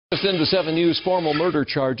Just into 7 News, formal murder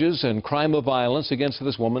charges and crime of violence against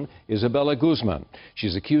this woman, Isabella Guzman.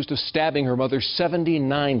 She's accused of stabbing her mother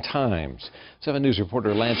 79 times. 7 News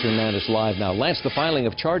reporter Lance Hernandez live now. Lance, the filing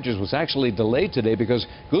of charges was actually delayed today because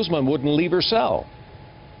Guzman wouldn't leave her cell.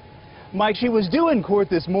 Mike, she was due in court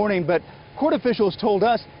this morning, but court officials told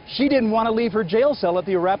us she didn't want to leave her jail cell at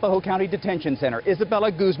the Arapahoe County Detention Center.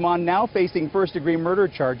 Isabella Guzman now facing first-degree murder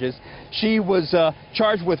charges. She was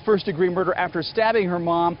charged with first-degree murder after stabbing her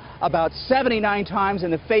mom about 79 times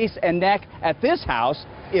in the face and neck at this house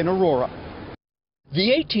in Aurora. The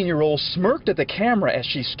 18-year-old smirked at the camera as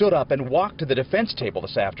she stood up and walked to the defense table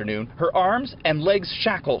this afternoon, her arms and legs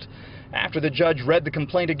shackled. After the judge read the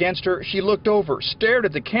complaint against her, she looked over, stared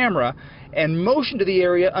at the camera, and motioned to the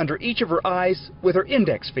area under each of her eyes with her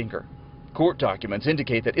index finger. Court documents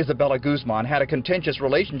indicate that Isabella Guzman had a contentious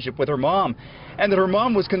relationship with her mom, and that her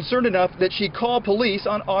mom was concerned enough that she called police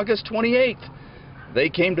on August 28th. They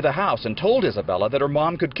came to the house and told Isabella that her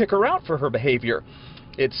mom could kick her out for her behavior.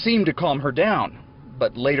 It seemed to calm her down.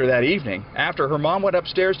 But later that evening, after her mom went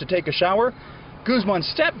upstairs to take a shower,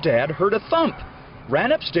 Guzman's stepdad heard a thump,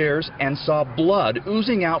 ran upstairs, and saw blood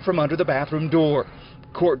oozing out from under the bathroom door.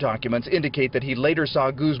 Court documents indicate that he later saw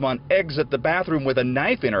Guzman exit the bathroom with a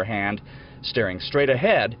knife in her hand, staring straight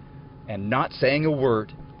ahead and not saying a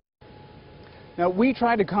word. Now, we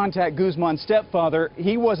tried to contact Guzman's stepfather.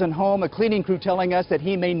 He wasn't home. A cleaning crew telling us that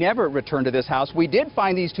he may never return to this house. We did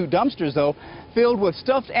find these two dumpsters, though, filled with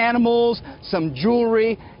stuffed animals, some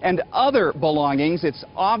jewelry, and other belongings. It's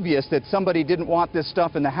obvious that somebody didn't want this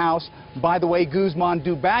stuff in the house. By the way, Guzman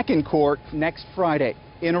due back in court next Friday.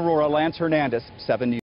 In Aurora, Lance Hernandez, 7 News.